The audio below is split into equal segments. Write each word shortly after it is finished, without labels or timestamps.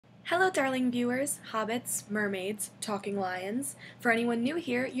Hello, darling viewers, hobbits, mermaids, talking lions. For anyone new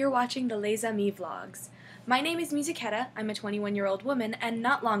here, you're watching the Les Amis vlogs. My name is Musichetta, I'm a 21-year-old woman, and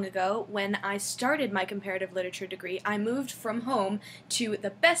not long ago, when I started my comparative literature degree, I moved from home to the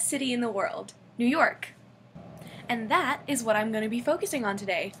best city in the world, New York. And that is what I'm going to be focusing on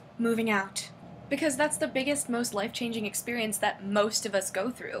today, moving out. Because that's the biggest, most life-changing experience that most of us go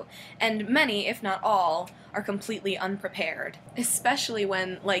through, and many, if not all, are completely unprepared. Especially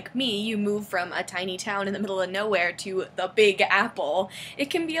when, like me, you move from a tiny town in the middle of nowhere to the Big Apple. It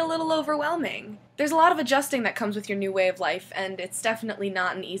can be a little overwhelming. There's a lot of adjusting that comes with your new way of life, and it's definitely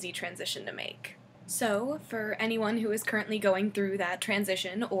not an easy transition to make. So, for anyone who is currently going through that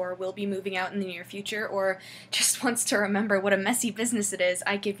transition, or will be moving out in the near future, or just wants to remember what a messy business it is,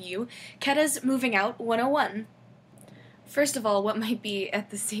 I give you Ketta's Moving Out 101. First of all, what might be at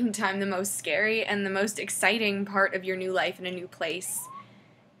the same time the most scary and the most exciting part of your new life in a new place?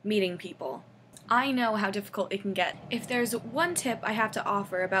 Meeting people. I know how difficult it can get. If there's one tip I have to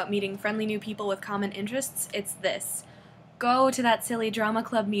offer about meeting friendly new people with common interests, it's this. Go to that silly drama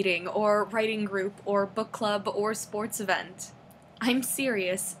club meeting, or writing group, or book club, or sports event. I'm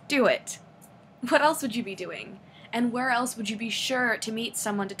serious. Do it. What else would you be doing? And where else would you be sure to meet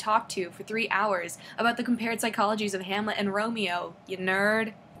someone to talk to for 3 hours about the compared psychologies of Hamlet and Romeo, you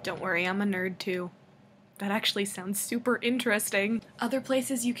nerd? Don't worry, I'm a nerd too. That actually sounds super interesting. Other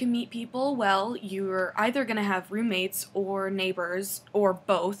places you can meet people, well, you're either gonna have roommates or neighbors, or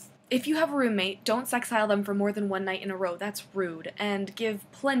both. If you have a roommate, don't sexile them for more than one night in a row, that's rude, and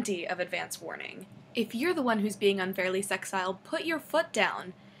give plenty of advance warning. If you're the one who's being unfairly sexiled, put your foot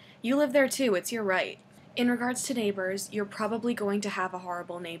down. You live there too, it's your right. In regards to neighbors, you're probably going to have a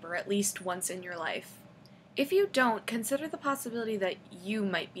horrible neighbor at least once in your life. If you don't, consider the possibility that you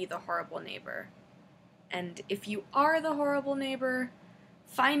might be the horrible neighbor. And if you are the horrible neighbor,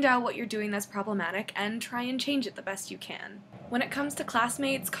 find out what you're doing that's problematic and try and change it the best you can. When it comes to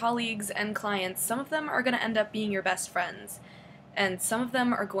classmates, colleagues, and clients, some of them are going to end up being your best friends, and some of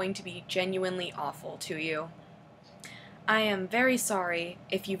them are going to be genuinely awful to you. I am very sorry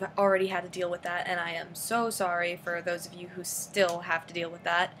if you've already had to deal with that, and I am so sorry for those of you who still have to deal with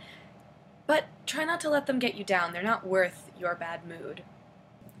that. But try not to let them get you down. They're not worth your bad mood.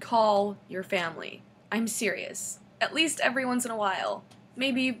 Call your family. I'm serious. At least every once in a while.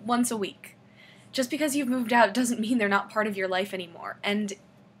 Maybe once a week. Just because you've moved out doesn't mean they're not part of your life anymore, and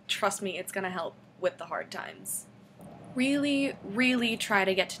trust me, it's gonna help with the hard times. Really, really try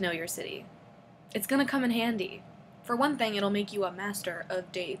to get to know your city. It's gonna come in handy. For one thing, it'll make you a master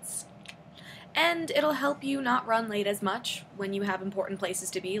of dates. And it'll help you not run late as much when you have important places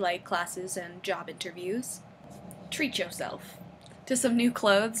to be, like classes and job interviews. Treat yourself to some new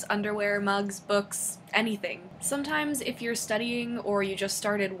clothes, underwear, mugs, books, anything. Sometimes if you're studying or you just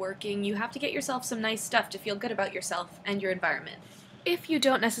started working, you have to get yourself some nice stuff to feel good about yourself and your environment. If you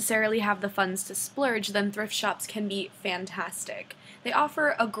don't necessarily have the funds to splurge, then thrift shops can be fantastic. They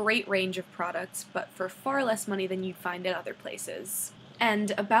offer a great range of products, but for far less money than you'd find at other places.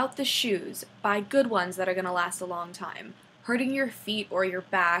 And about the shoes, buy good ones that are going to last a long time. Hurting your feet or your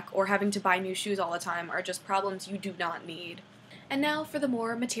back or having to buy new shoes all the time are just problems you do not need. And now for the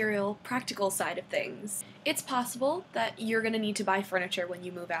more material, practical side of things. It's possible that you're going to need to buy furniture when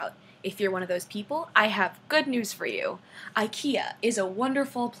you move out. If you're one of those people, I have good news for you. IKEA is a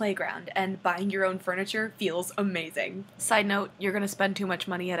wonderful playground, and buying your own furniture feels amazing. Side note, you're going to spend too much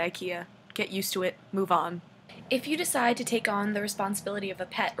money at IKEA. Get used to it. Move on. If you decide to take on the responsibility of a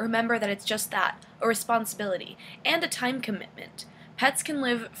pet, remember that it's just that, a responsibility, and a time commitment. Pets can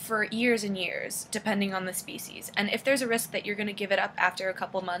live for years and years, depending on the species, and if there's a risk that you're going to give it up after a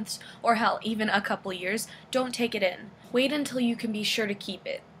couple months, or hell, even a couple years, don't take it in. Wait until you can be sure to keep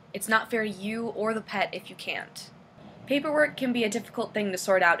it. It's not fair to you or the pet if you can't. Paperwork can be a difficult thing to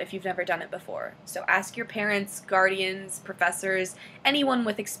sort out if you've never done it before, so ask your parents, guardians, professors, anyone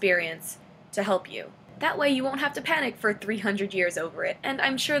with experience to help you. That way you won't have to panic for 300 years over it, and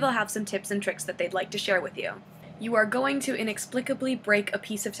I'm sure they'll have some tips and tricks that they'd like to share with you. You are going to inexplicably break a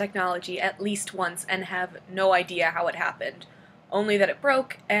piece of technology at least once and have no idea how it happened. Only that it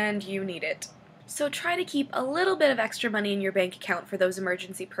broke, and you need it. So try to keep a little bit of extra money in your bank account for those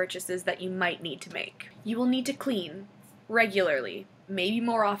emergency purchases that you might need to make. You will need to clean. Regularly. Maybe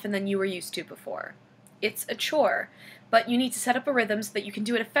more often than you were used to before. It's a chore, but you need to set up a rhythm so that you can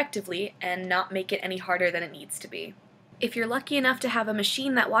do it effectively and not make it any harder than it needs to be. If you're lucky enough to have a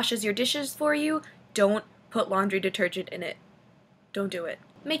machine that washes your dishes for you, don't put laundry detergent in it. Don't do it.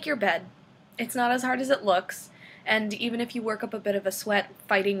 Make your bed. It's not as hard as it looks, and even if you work up a bit of a sweat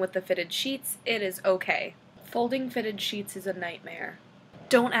fighting with the fitted sheets, it is okay. Folding fitted sheets is a nightmare.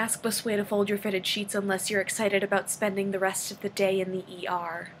 Don't ask Bossuet to fold your fitted sheets unless you're excited about spending the rest of the day in the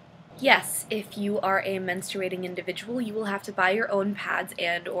ER. Yes, if you are a menstruating individual, you will have to buy your own pads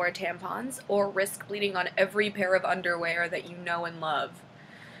and or tampons, or risk bleeding on every pair of underwear that you know and love.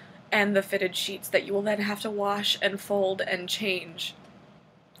 And the fitted sheets that you will then have to wash and fold and change.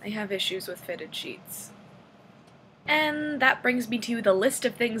 I have issues with fitted sheets. And that brings me to the list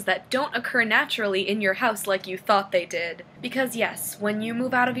of things that don't occur naturally in your house like you thought they did. Because yes, when you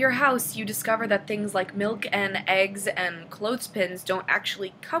move out of your house, you discover that things like milk and eggs and clothespins don't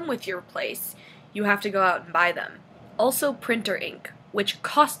actually come with your place. You have to go out and buy them. Also printer ink, which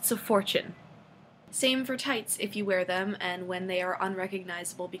costs a fortune. Same for tights if you wear them, and when they are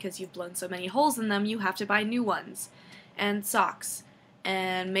unrecognizable because you've blown so many holes in them, you have to buy new ones. And socks,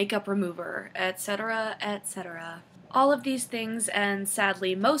 and makeup remover, etc., etc. All of these things, and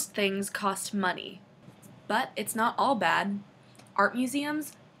sadly most things, cost money. But it's not all bad. Art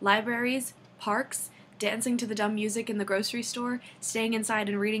museums, libraries, parks, dancing to the dumb music in the grocery store, staying inside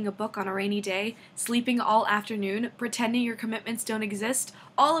and reading a book on a rainy day, sleeping all afternoon, pretending your commitments don't exist,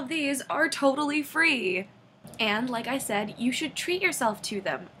 all of these are totally free. And, like I said, you should treat yourself to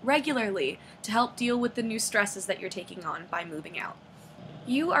them regularly to help deal with the new stresses that you're taking on by moving out.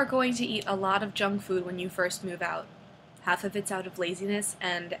 You are going to eat a lot of junk food when you first move out. Half of it's out of laziness,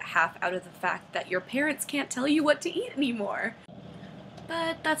 and half out of the fact that your parents can't tell you what to eat anymore.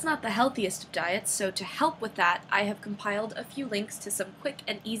 But that's not the healthiest of diets, so to help with that, I have compiled a few links to some quick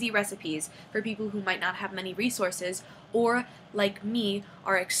and easy recipes for people who might not have many resources, or, like me,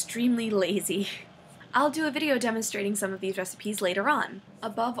 are extremely lazy. I'll do a video demonstrating some of these recipes later on.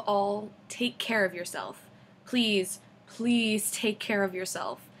 Above all, take care of yourself. Please, please take care of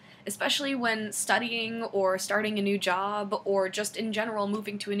yourself. Especially when studying or starting a new job or just in general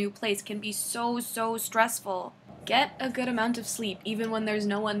moving to a new place can be so stressful. Get a good amount of sleep even when there's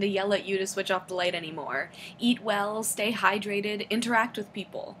no one to yell at you to switch off the light anymore. Eat well, stay hydrated, interact with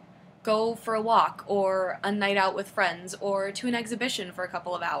people. Go for a walk or a night out with friends or to an exhibition for a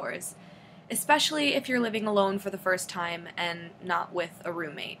couple of hours. Especially if you're living alone for the first time and not with a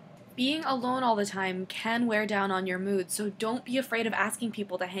roommate. Being alone all the time can wear down on your mood, so don't be afraid of asking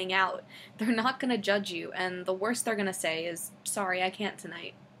people to hang out. They're not gonna judge you, and the worst they're gonna say is, "Sorry, I can't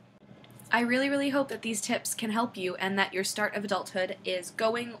tonight." I really hope that these tips can help you and that your start of adulthood is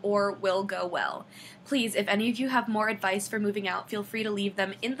going or will go well. Please, if any of you have more advice for moving out, feel free to leave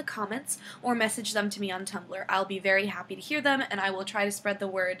them in the comments or message them to me on Tumblr. I'll be very happy to hear them, and I will try to spread the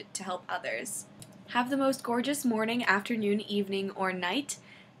word to help others. Have the most gorgeous morning, afternoon, evening, or night.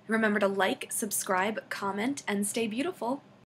 Remember to like, subscribe, comment, and stay beautiful.